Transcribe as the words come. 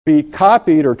be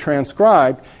copied or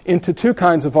transcribed into two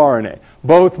kinds of RNA,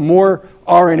 both more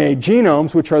RNA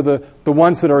genomes, which are the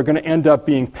ones that are going to end up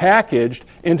being packaged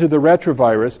into the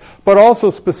retrovirus, but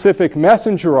also specific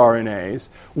messenger RNAs,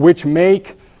 which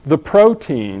make the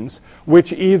proteins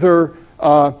which either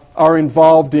are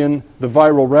involved in the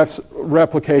viral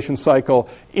replication cycle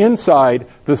inside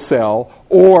the cell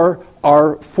or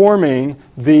are forming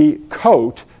the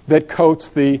coat that coats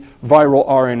the viral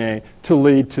RNA to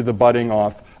lead to the budding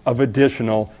off of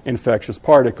additional infectious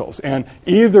particles. And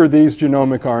either these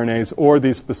genomic RNAs or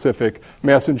these specific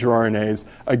messenger RNAs,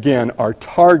 again, are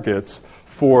targets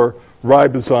for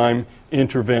ribozyme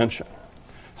intervention.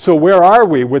 So where are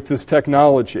we with this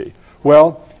technology?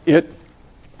 Well, it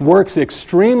works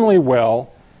extremely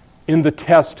well in the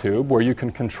test tube, where you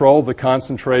can control the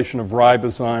concentration of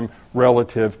ribozyme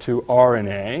relative to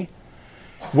RNA.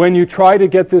 When you try to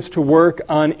get this to work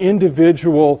on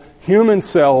individual human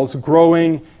cells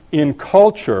growing in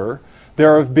culture,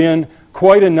 there have been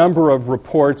quite a number of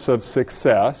reports of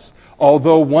success,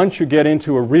 although once you get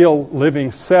into a real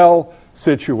living cell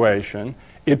situation,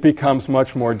 it becomes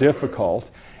much more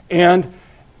difficult. And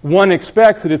one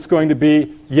expects that it's going to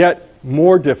be yet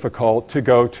more difficult to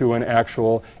go to an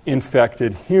actual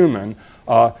infected human.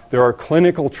 There are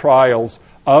clinical trials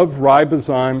of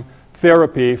ribozyme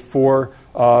therapy for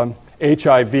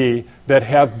HIV that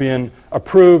have been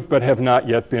approved but have not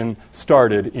yet been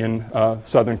started in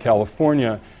Southern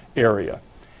California area.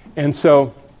 And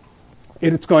so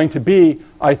it's going to be,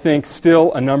 I think,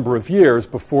 still a number of years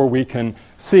before we can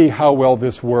see how well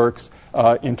this works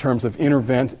in terms of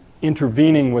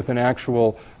intervening with an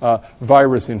actual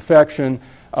virus infection,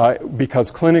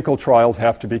 because clinical trials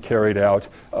have to be carried out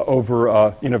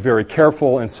over in a very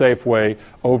careful and safe way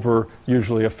over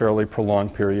usually a fairly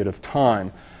prolonged period of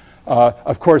time.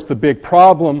 Of course, the big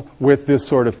problem with this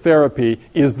sort of therapy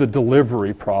is the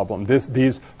delivery problem.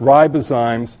 These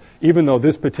ribozymes, even though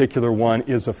this particular one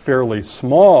is a fairly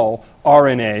small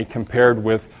RNA compared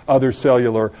with other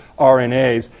cellular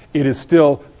RNAs, it is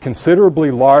still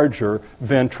considerably larger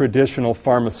than traditional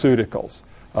pharmaceuticals.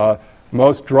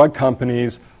 Most drug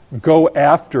companies go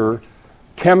after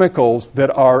chemicals that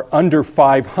are under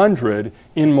 500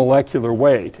 in molecular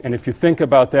weight. And if you think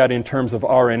about that in terms of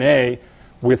RNA,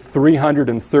 with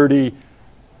 330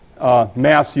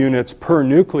 mass units per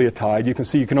nucleotide, you can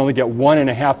see you can only get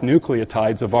 1.5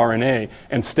 nucleotides of RNA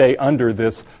and stay under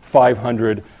this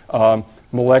 500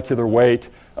 molecular weight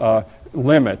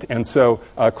limit. And so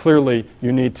clearly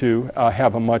you need to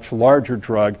have a much larger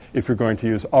drug if you're going to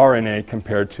use RNA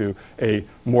compared to a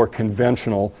more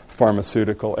conventional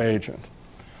pharmaceutical agent.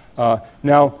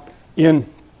 Now, in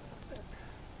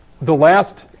the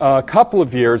last couple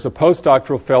of years, a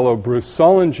postdoctoral fellow, Bruce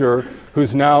Sullinger,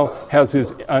 who's now has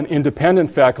an independent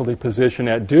faculty position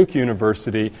at Duke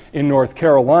University in North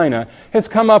Carolina, has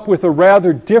come up with a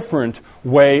rather different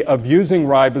way of using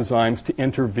ribozymes to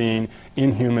intervene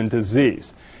in human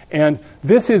disease. And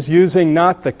this is using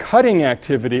not the cutting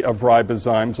activity of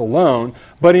ribozymes alone,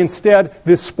 but instead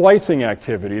this splicing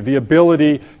activity, the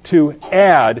ability to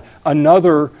add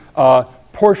another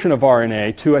portion of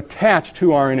RNA to attach two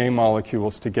RNA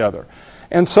molecules together.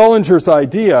 And Sullinger's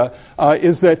idea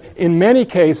is that in many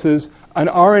cases, an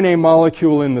RNA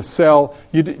molecule in the cell,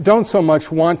 you don't so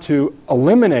much want to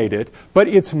eliminate it, but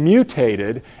it's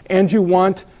mutated, and you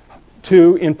want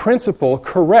to, in principle,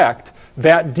 correct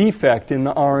that defect in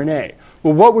the RNA.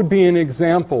 Well, what would be an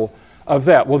example of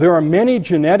that? Well, there are many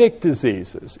genetic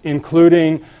diseases,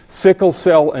 including sickle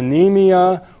cell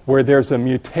anemia, where there's a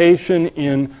mutation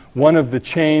in one of the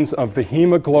chains of the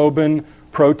hemoglobin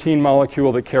protein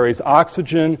molecule that carries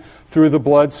oxygen through the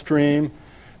bloodstream.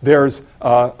 There's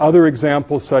other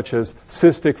examples such as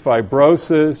cystic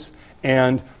fibrosis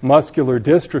and muscular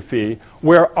dystrophy,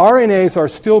 where RNAs are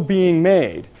still being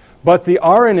made, but the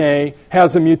RNA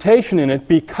has a mutation in it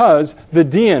because the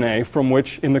DNA from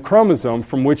which, in the chromosome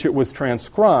from which it was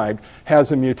transcribed,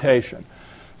 has a mutation.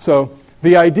 So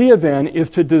the idea then is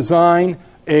to design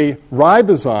a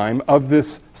ribozyme of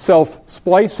this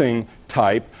self-splicing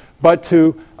type, but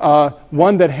to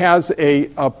one that has a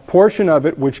portion of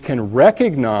it which can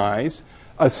recognize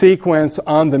a sequence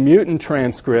on the mutant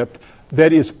transcript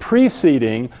that is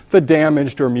preceding the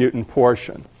damaged or mutant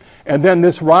portion. And then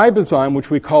this ribozyme,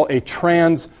 which we call a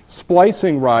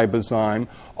trans-splicing ribozyme,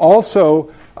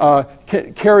 also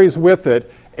carries with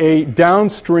it a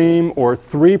downstream or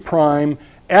 3'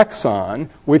 exon,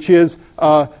 which is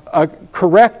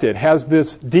corrected, has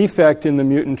this defect in the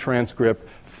mutant transcript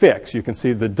fixed. You can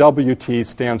see the WT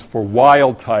stands for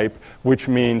wild type, which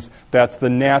means that's the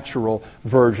natural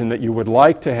version that you would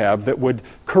like to have that would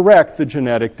correct the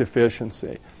genetic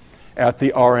deficiency. at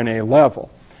the RNA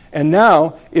level. And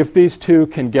now, if these two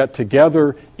can get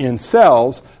together in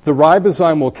cells, the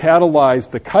ribozyme will catalyze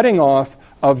the cutting off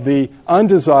of the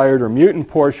undesired or mutant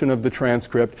portion of the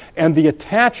transcript and the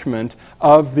attachment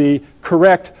of the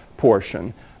correct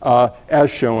portion, as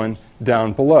shown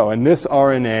down below. And this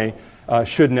RNA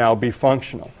should now be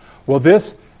functional. Well,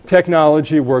 this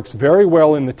technology works very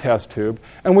well in the test tube,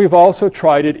 and we've also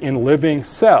tried it in living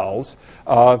cells,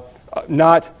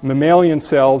 not mammalian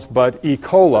cells, but E.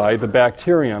 coli, the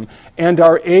bacterium, and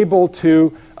are able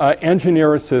to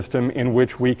engineer a system in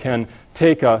which we can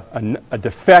take a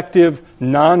defective,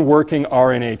 non-working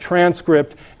RNA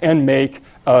transcript and make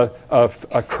a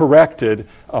corrected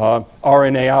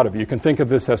RNA out of it. You can think of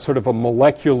this as sort of a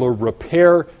molecular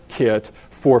repair kit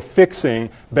for fixing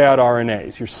bad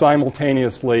RNAs. You're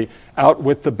simultaneously out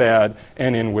with the bad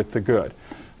and in with the good.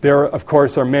 There, of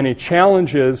course, are many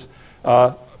challenges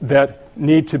that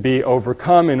need to be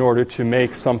overcome in order to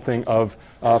make something of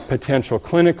potential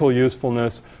clinical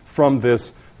usefulness from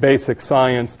this basic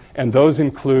science, and those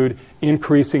include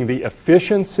increasing the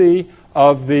efficiency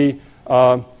of the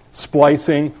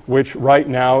splicing, which right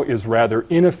now is rather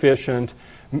inefficient,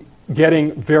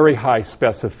 getting very high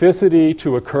specificity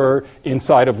to occur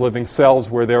inside of living cells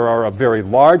where there are a very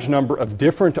large number of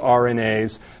different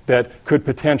RNAs that could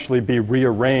potentially be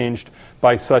rearranged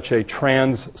by such a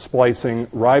trans-splicing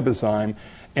ribozyme.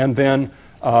 And then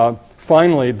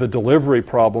finally, the delivery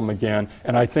problem again,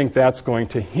 and I think that's going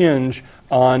to hinge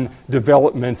on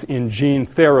developments in gene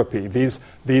therapy.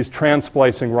 These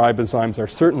trans-splicing ribozymes are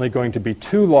certainly going to be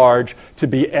too large to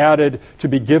be added, to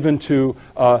be given to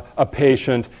a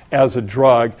patient as a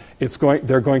drug.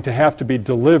 They're going to have to be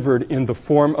delivered in the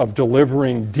form of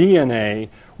delivering DNA,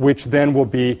 which then will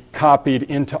be copied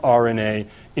into RNA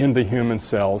in the human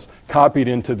cells, copied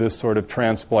into this sort of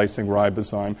trans-splicing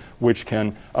ribozyme, which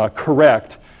can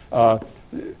correct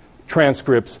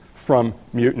transcripts from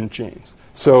mutant genes.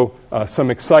 So some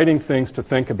exciting things to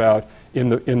think about in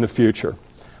the future.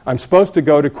 I'm supposed to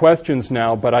go to questions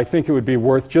now, but I think it would be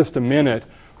worth just a minute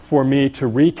for me to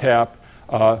recap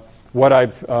what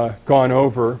I've gone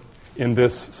over in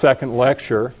this second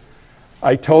lecture.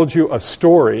 I told you a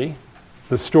story,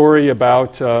 the story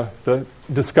about the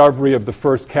discovery of the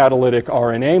first catalytic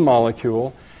RNA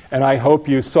molecule, and I hope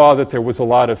you saw that there was a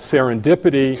lot of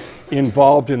serendipity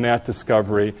involved in that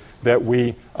discovery, that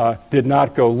we did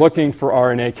not go looking for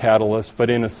RNA catalysts,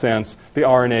 but in a sense, the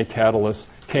RNA catalysts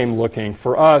came looking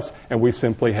for us, and we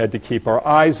simply had to keep our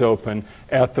eyes open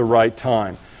at the right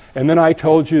time. And then I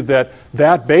told you that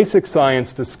that basic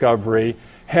science discovery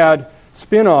had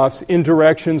spin-offs in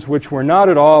directions which were not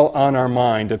at all on our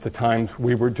mind at the time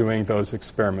we were doing those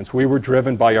experiments. We were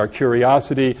driven by our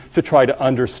curiosity to try to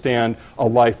understand a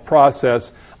life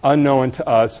process unknown to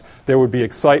us. There would be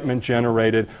excitement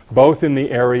generated both in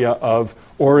the area of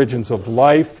origins of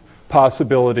life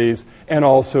possibilities and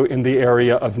also in the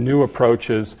area of new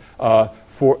approaches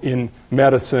in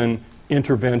medicine,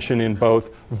 intervention in both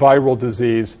viral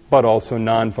disease but also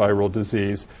non-viral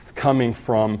disease coming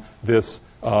from this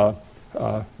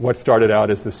what started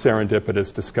out as the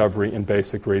serendipitous discovery in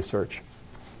basic research.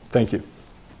 Thank you.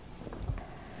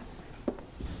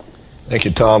 Thank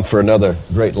you, Tom, for another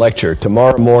great lecture.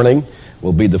 Tomorrow morning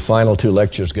will be the final two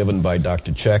lectures given by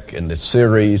Dr. Cech in this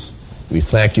series. We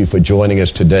thank you for joining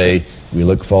us today. We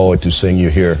look forward to seeing you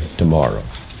here tomorrow.